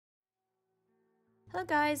Hello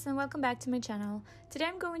guys and welcome back to my channel. Today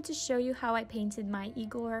I'm going to show you how I painted my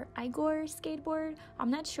IGOR skateboard. I'm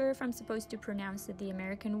not sure if I'm supposed to pronounce it the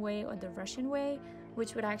American way or the Russian way,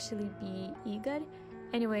 which would actually be IGOR.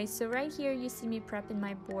 Anyway, so right here you see me prepping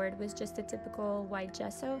my board with just a typical white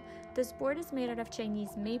gesso. This board is made out of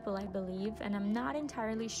Chinese maple, I believe, and I'm not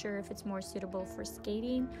entirely sure if it's more suitable for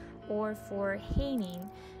skating or for hanging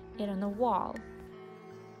it on the wall.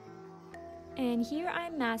 And here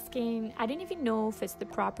I'm masking, I don't even know if it's the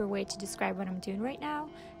proper way to describe what I'm doing right now,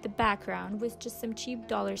 the background with just some cheap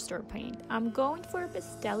dollar store paint. I'm going for a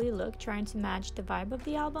pastel-y look, trying to match the vibe of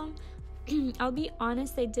the album. I'll be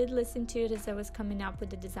honest, I did listen to it as I was coming up with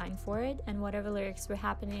the design for it, and whatever lyrics were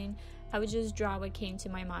happening, I would just draw what came to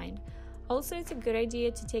my mind. Also, it's a good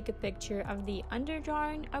idea to take a picture of the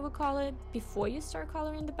underdrawing, I would call it, before you start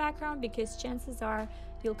coloring the background, because chances are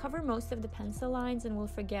you'll cover most of the pencil lines and will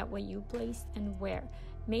forget what you placed and where.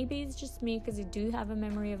 Maybe it's just me because I do have a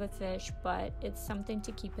memory of a fish, but it's something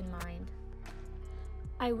to keep in mind.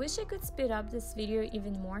 I wish I could speed up this video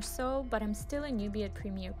even more so, but I'm still a newbie at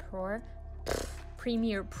Premiere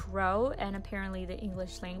Pro and apparently the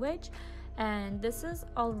English language. And this is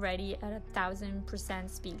already at 1000%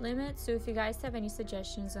 speed limit, so if you guys have any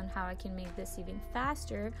suggestions on how I can make this even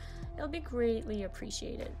faster, it'll be greatly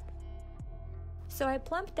appreciated. So I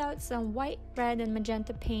plumped out some white, red, and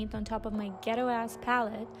magenta paint on top of my ghetto-ass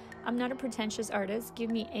palette. I'm not a pretentious artist, give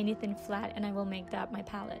me anything flat and I will make that my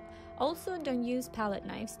palette. Also, don't use palette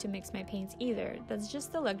knives to mix my paints either, that's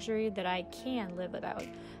just a luxury that I can live without.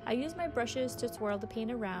 I use my brushes to swirl the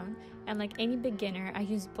paint around, and like any beginner, I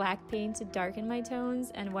use black paint to darken my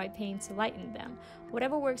tones and white paint to lighten them.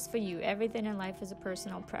 Whatever works for you, everything in life is a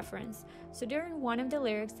personal preference. So during one of the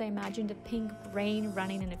lyrics, I imagined a pink brain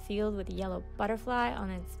running in a field with a yellow butterfly on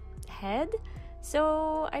its head,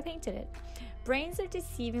 so I painted it. Brains are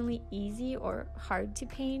deceivingly easy or hard to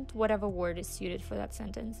paint, whatever word is suited for that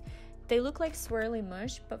sentence. They look like swirly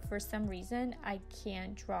mush, but for some reason I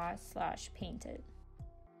can't draw/paint it.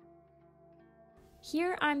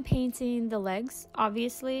 Here I'm painting the legs,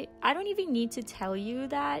 obviously. I don't even need to tell you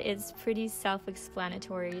that, it's pretty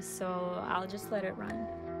self-explanatory, so I'll just let it run.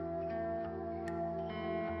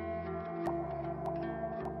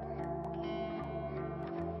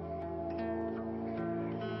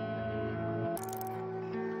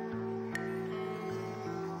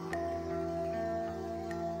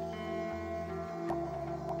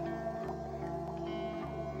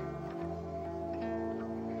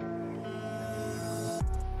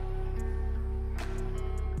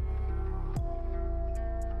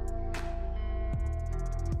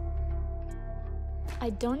 I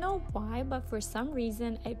don't know why, but for some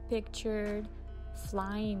reason I pictured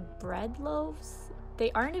flying bread loaves.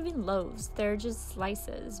 They aren't even loaves, they're just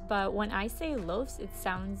slices, but when I say loaves, it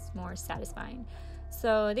sounds more satisfying.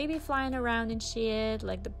 So they be flying around and shit,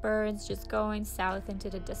 like the birds just going south into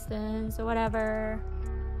the distance or whatever.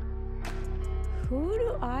 Who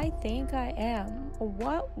do I think I am?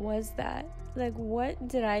 What was that? Like, what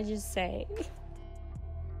did I just say?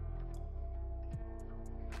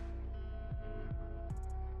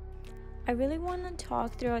 I really want to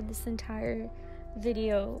talk throughout this entire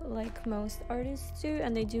video like most artists do,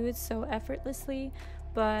 and they do it so effortlessly,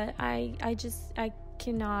 but I do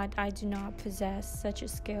not possess such a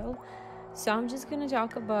skill. So I'm just gonna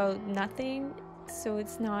talk about nothing so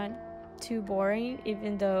it's not too boring,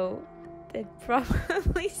 even though it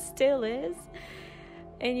probably still is.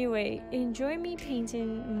 Anyway, enjoy me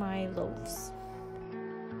painting my loaves.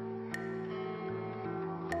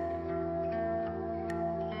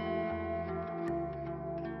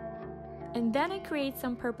 And then I create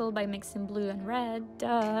some purple by mixing blue and red,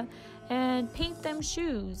 and paint them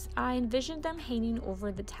shoes. I envisioned them hanging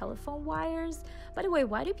over the telephone wires. By the way,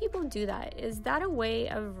 why do people do that? Is that a way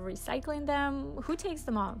of recycling them? Who takes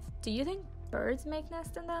them off? Do you think birds make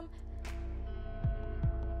nests in them?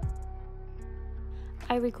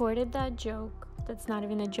 I recorded that joke. That's not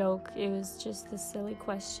even a joke. It was just a silly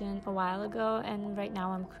question a while ago, and right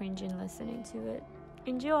now I'm cringing listening to it.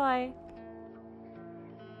 Enjoy!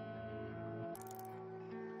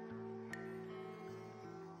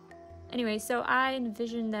 Anyway, so I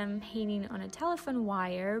envisioned them hanging on a telephone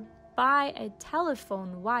wire by a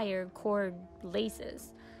telephone wire cord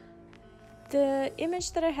laces. The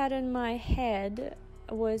image that I had in my head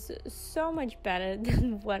was so much better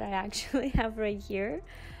than what I actually have right here.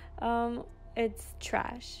 It's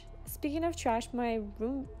trash. Speaking of trash, my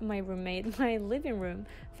living room,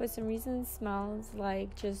 for some reason smells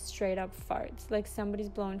like just straight up farts, like somebody's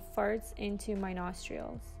blowing farts into my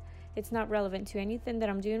nostrils. It's not relevant to anything that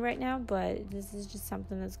I'm doing right now, but this is just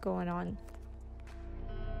something that's going on.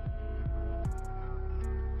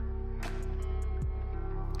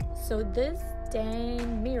 So this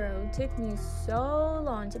dang mirror took me so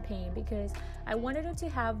long to paint because I wanted it to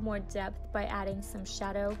have more depth by adding some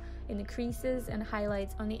shadow in the creases and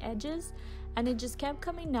highlights on the edges, and it just kept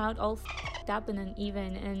coming out all f***ed up and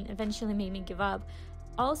uneven and eventually made me give up.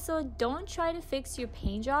 Also, don't try to fix your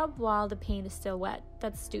paint job while the paint is still wet.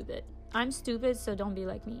 That's stupid. I'm stupid, so don't be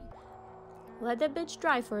like me. Let that bitch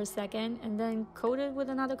dry for a second and then coat it with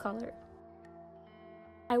another color.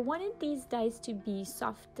 I wanted these dice to be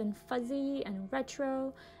soft and fuzzy and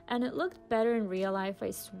retro, and it looked better in real life,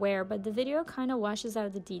 I swear, but the video kind of washes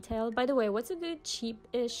out the detail. By the way, what's a good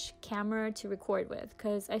cheap-ish camera to record with?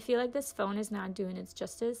 Because I feel like this phone is not doing its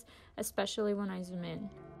justice, especially when I zoom in.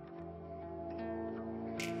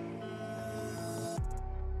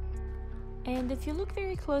 And if you look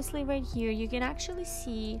very closely right here, you can actually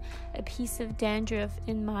see a piece of dandruff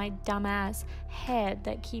in my dumbass head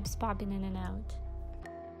that keeps popping in and out.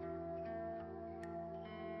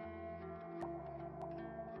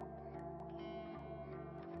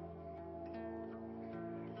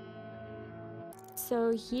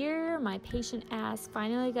 So here, my patient ass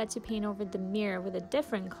finally got to paint over the mirror with a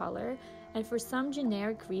different color, and for some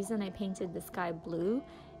generic reason I painted the sky blue,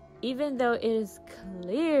 even though it is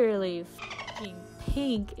clearly f***ing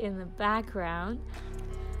pink in the background.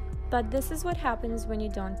 But this is what happens when you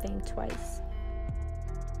don't think twice.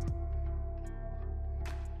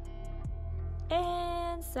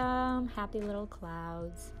 And some happy little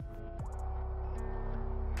clouds.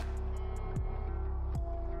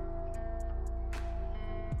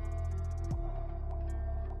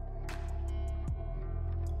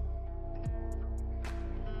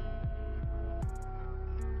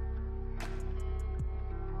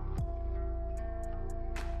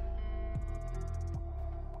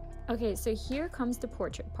 Okay, so here comes the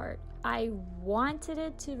portrait part. I wanted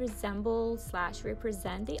it to resemble /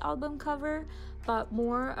 represent the album cover, but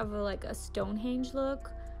more of a Stonehenge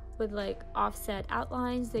look with like offset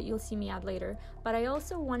outlines that you'll see me add later. But I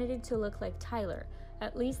also wanted it to look like Tyler,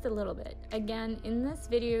 at least a little bit. Again, in this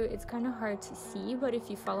video, it's kind of hard to see, but if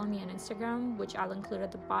you follow me on Instagram, which I'll include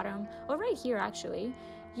at the bottom, or right here actually,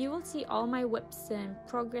 you will see all my whips and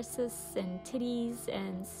progresses and titties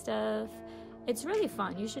and stuff. It's really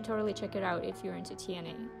fun. You should totally check it out if you're into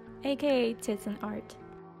TNA, aka tits and art.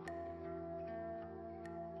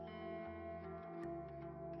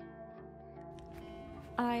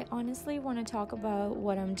 I honestly want to talk about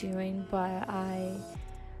what I'm doing, but I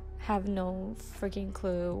have no freaking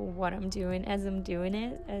clue what I'm doing as I'm doing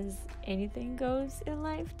it, as anything goes in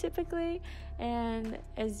life typically. And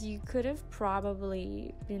as you could have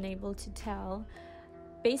probably been able to tell,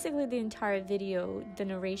 basically the entire video, the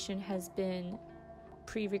narration has been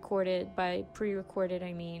pre-recorded. By pre-recorded,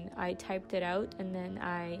 I mean I typed it out and then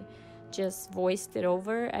I just voiced it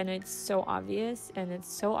over, and it's so obvious, and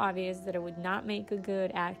it's so obvious that I would not make a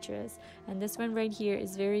good actress. And this one right here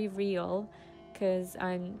is very real because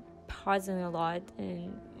I'm pausing a lot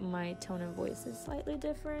and my tone of voice is slightly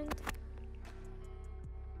different.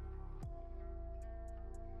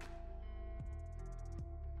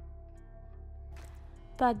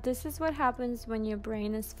 But this is what happens when your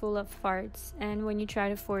brain is full of farts and when you try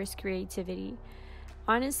to force creativity.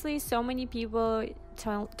 Honestly, so many people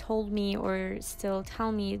told me or still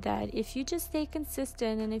tell me that if you just stay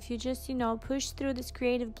consistent and if you just, push through this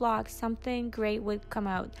creative block, something great would come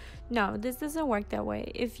out. No, this doesn't work that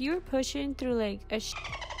way. If you're pushing through like a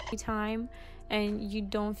time and you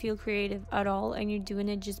don't feel creative at all and you're doing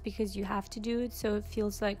it just because you have to do it so it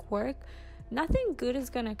feels like work, nothing good is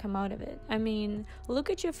gonna come out of it. I mean, look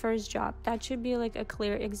at your first job. That should be like a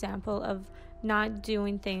clear example of not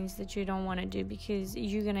doing things that you don't want to do because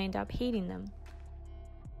you're gonna end up hating them.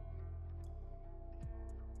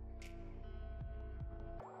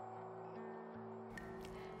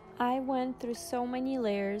 I went through so many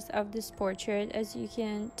layers of this portrait, as you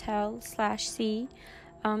can tell / see.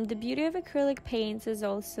 The beauty of acrylic paints is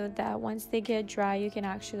also that once they get dry, you can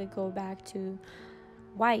actually go back to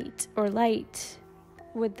white or light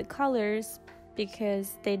with the colors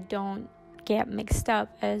because they don't get mixed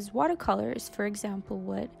up as watercolors, for example,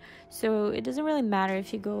 would. So it doesn't really matter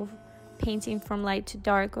if you go painting from light to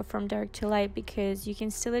dark or from dark to light because you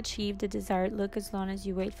can still achieve the desired look as long as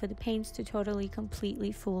you wait for the paints to totally,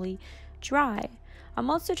 completely, fully dry. I'm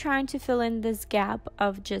also trying to fill in this gap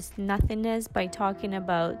of just nothingness by talking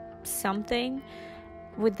about something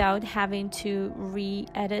without having to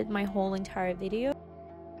re-edit my whole entire video.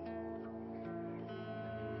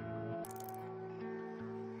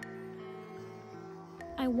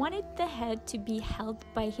 I wanted the head to be held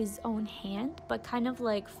by his own hand, but kind of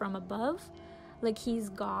like from above, like he's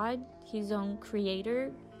God, his own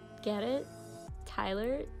creator. Get it?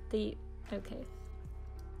 Tyler, Okay.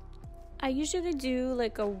 I usually do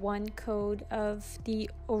like a one coat of the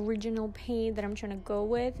original paint that I'm trying to go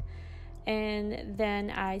with, and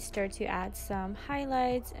then I start to add some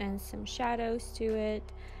highlights and some shadows to it,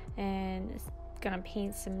 and gonna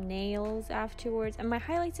paint some nails afterwards. And my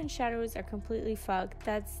highlights and shadows are completely fucked.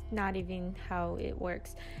 That's not even how it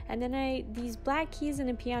works. And then these black keys in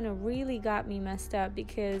the piano really got me messed up,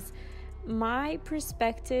 because my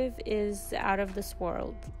perspective is out of this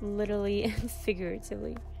world, literally and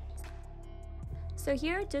figuratively. So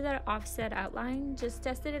here I did that offset outline, just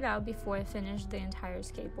tested it out before I finished the entire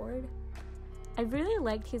skateboard. I really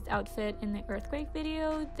liked his outfit in the earthquake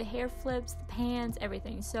video, the hair flips, the pants,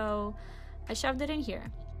 everything, so I shoved it in here.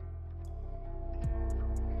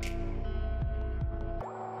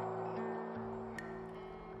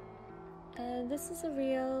 This is a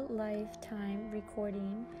real lifetime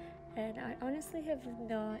recording, and I honestly have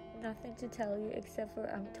nothing to tell you except for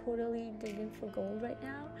I'm totally digging for gold right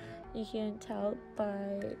now. You can tell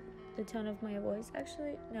by the tone of my voice.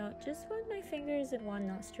 Actually, no, just one my finger is in one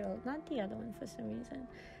nostril, not the other one for some reason.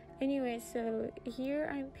 Anyway, so here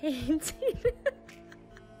I'm painting.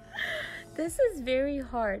 This is very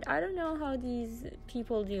hard. I don't know how these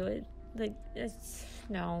people do it. Like,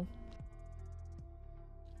 no.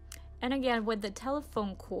 And again, with the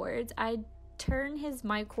telephone cords, I turned his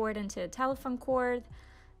mic cord into a telephone cord.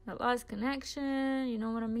 I lost connection, you know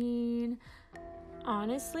what I mean?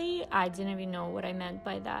 Honestly, I didn't even know what I meant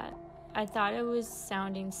by that. I thought it was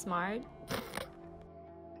sounding smart.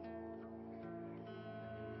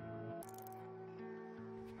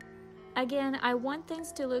 Again, I want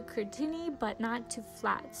things to look cartoony but not too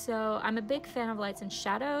flat. So I'm a big fan of lights and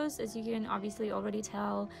shadows, as you can obviously already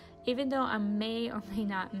tell, even though I may or may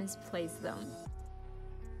not misplace them.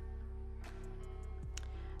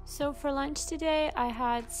 So for lunch today, I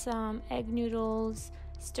had some egg noodles,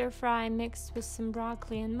 stir fry mixed with some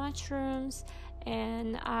broccoli and mushrooms,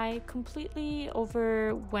 and I completely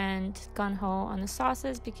went gung-ho on the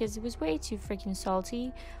sauces because it was way too freaking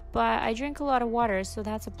salty, but I drink a lot of water, so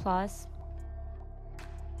that's a plus.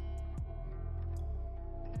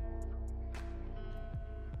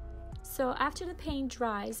 So after the paint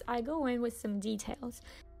dries, I go in with some details.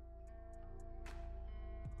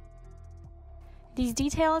 These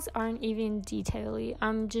details aren't even detaily.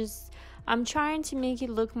 I'm trying to make it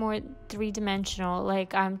look more three-dimensional,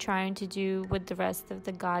 like I'm trying to do with the rest of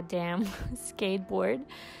the goddamn skateboard.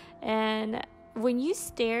 And when you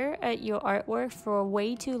stare at your artwork for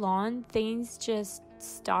way too long, things just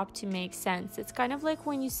stop to make sense. It's kind of like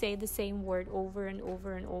when you say the same word over and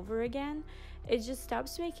over and over again. It just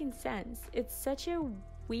stops making sense. It's such a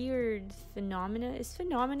weird phenomena. Is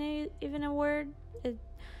phenomena even a word?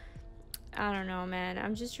 I don't know, man.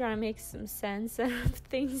 I'm just trying to make some sense of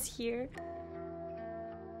things here.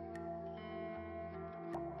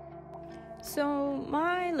 So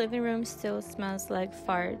my living room still smells like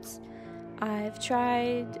farts. I've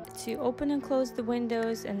tried to open and close the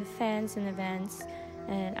windows and the fans and the vents,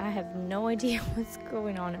 and I have no idea what's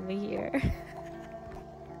going on over here.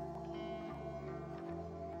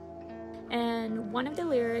 And one of the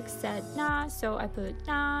lyrics said nah, so I put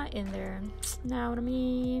nah in there. Know what I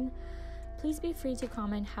mean? Please be free to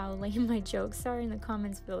comment how lame my jokes are in the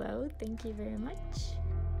comments below. Thank you very much.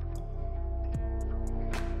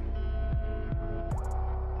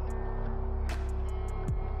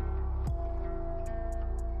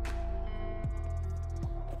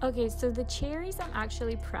 Okay, so the cherries I'm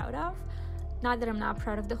actually proud of. Not that I'm not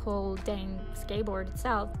proud of the whole dang skateboard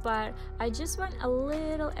itself, but I just went a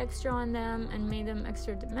little extra on them and made them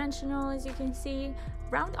extra dimensional, as you can see.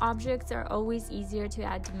 Round objects are always easier to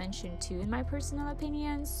add dimension to, in my personal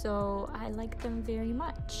opinion, so I like them very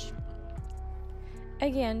much.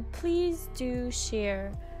 Again, please do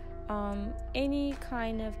share any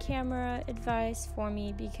kind of camera advice for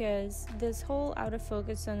me, because this whole out of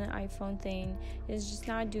focus on the iPhone thing is just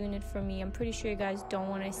not doing it for me. I'm pretty sure you guys don't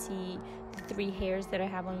want to see the 3 hairs that I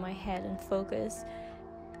have on my head in focus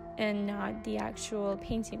and not the actual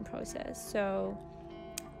painting process. So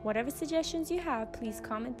whatever suggestions you have, please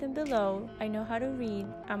comment them below. I know how to read.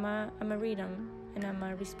 I'ma read them and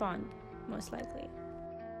I'ma respond, most likely.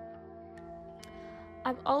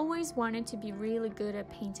 I've always wanted to be really good at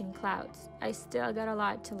painting clouds. I still got a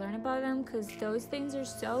lot to learn about them because those things are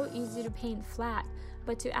so easy to paint flat,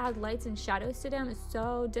 but to add lights and shadows to them is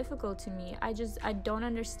so difficult to me. I don't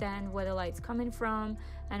understand where the light's coming from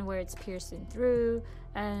and where it's piercing through,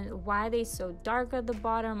 and why are they so dark at the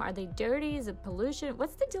bottom? Are they dirty? Is it pollution?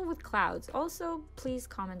 What's the deal with clouds? Also, please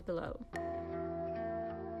comment below.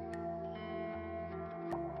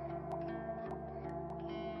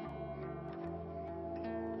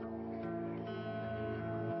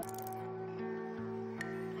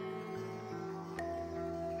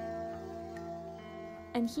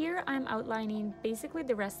 And here I'm outlining basically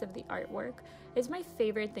the rest of the artwork. It's my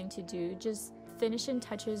favorite thing to do. Just finishing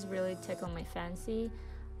touches really tickle my fancy.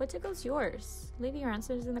 What tickles yours? Leave your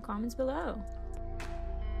answers in the comments below.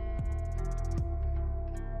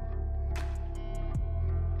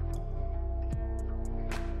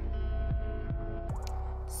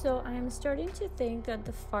 So I'm starting to think that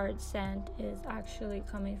the fart scent is actually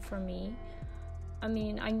coming from me. I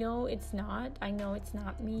mean, I know it's not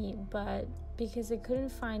me, but because I couldn't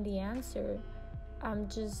find the answer, I'm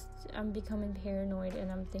becoming paranoid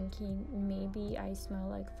and I'm thinking maybe I smell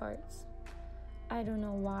like farts. I don't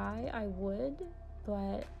know why I would,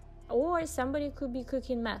 but, or somebody could be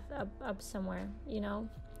cooking meth up somewhere, you know,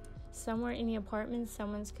 somewhere in the apartment,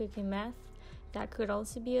 someone's cooking meth. That could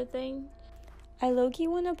also be a thing. I low-key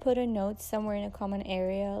want to put a note somewhere in a common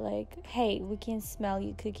area like, hey, we can smell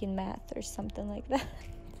you cooking meth or something like that.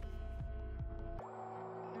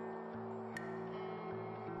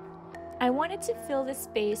 I wanted to fill the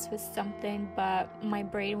space with something, but my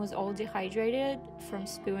brain was all dehydrated from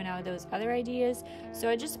spewing out those other ideas, so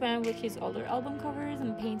I just went with his older album covers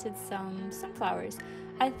and painted some sunflowers.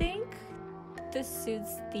 I think this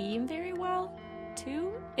suits theme very well,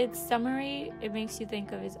 too. It's summery, it makes you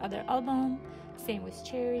think of his other album. Same with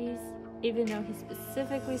cherries, even though he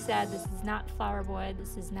specifically said this is not Flower Boy,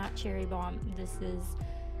 this is not Cherry Bomb, this is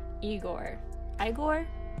IGOR. IGOR?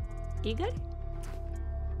 Igor?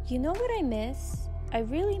 You know what I miss? I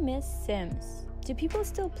really miss Sims. Do people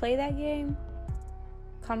still play that game?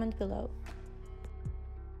 Comment below.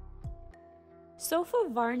 So for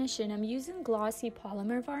varnishing, I'm using glossy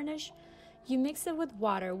polymer varnish. You mix it with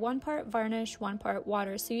water, 1 part varnish, 1 part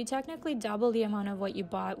water, so you technically double the amount of what you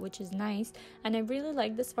bought, which is nice. And I really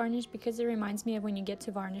like this varnish because it reminds me of when you get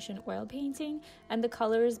to varnish an oil painting and the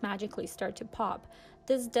colors magically start to pop.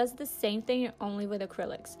 This does the same thing, only with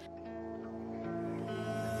acrylics.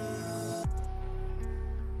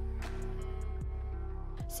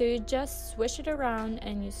 So you just swish it around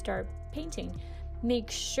and you start painting. Make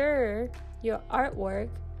sure your artwork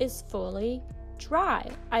is fully dry.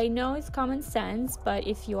 I know it's common sense, but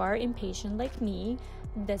if you are impatient like me,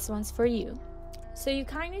 this one's for you. So you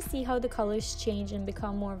kind of see how the colors change and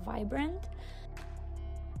become more vibrant,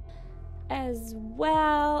 as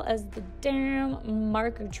well as the damn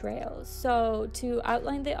marker trails. So to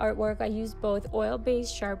outline the artwork, I used both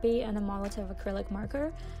oil-based Sharpie and a Molotow acrylic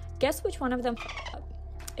marker. Guess which one of them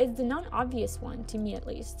is the non-obvious one, to me at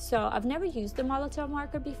least. So I've never used the Molotow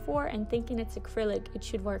marker before, and thinking it's acrylic, it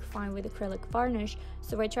should work fine with acrylic varnish,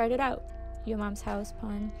 so I tried it out. Your mom's house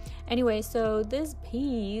pun. Anyway, so this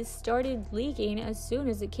piece started leaking as soon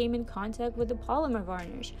as it came in contact with the polymer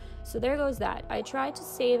varnish. So there goes that. I tried to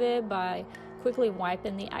save it by quickly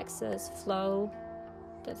wiping the excess flow.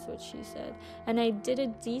 That's what she said. And I did a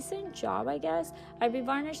decent job, I guess. I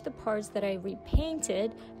revarnished the parts that I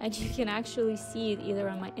repainted, and you can actually see it either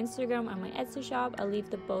on my Instagram or my Etsy shop. I'll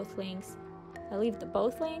leave both links in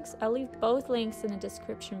the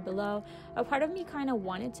description below. A part of me kind of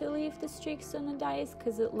wanted to leave the streaks on the dice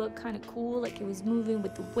because it looked kind of cool, like it was moving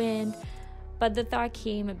with the wind, but the thought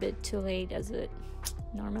came a bit too late, as it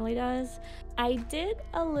normally does. I did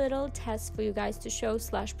a little test for you guys to show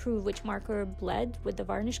 / prove which marker bled with the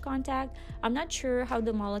varnish contact. I'm not sure how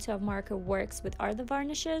the Molotow marker works with other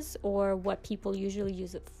varnishes or what people usually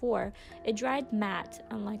use it for. It dried matte,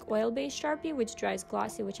 unlike oil-based Sharpie, which dries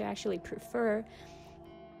glossy, which I actually prefer.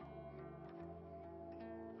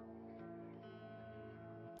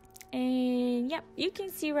 And yeah, you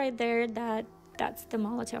can see right there that that's the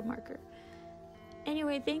Molotow marker.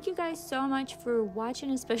 Anyway, thank you guys so much for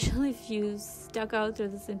watching, especially if you stuck out through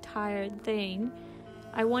this entire thing.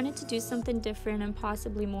 I wanted to do something different and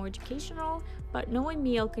possibly more educational, but knowing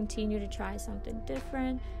me, I'll continue to try something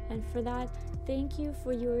different. And for that, thank you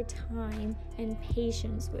for your time and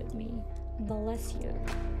patience with me. Bless you.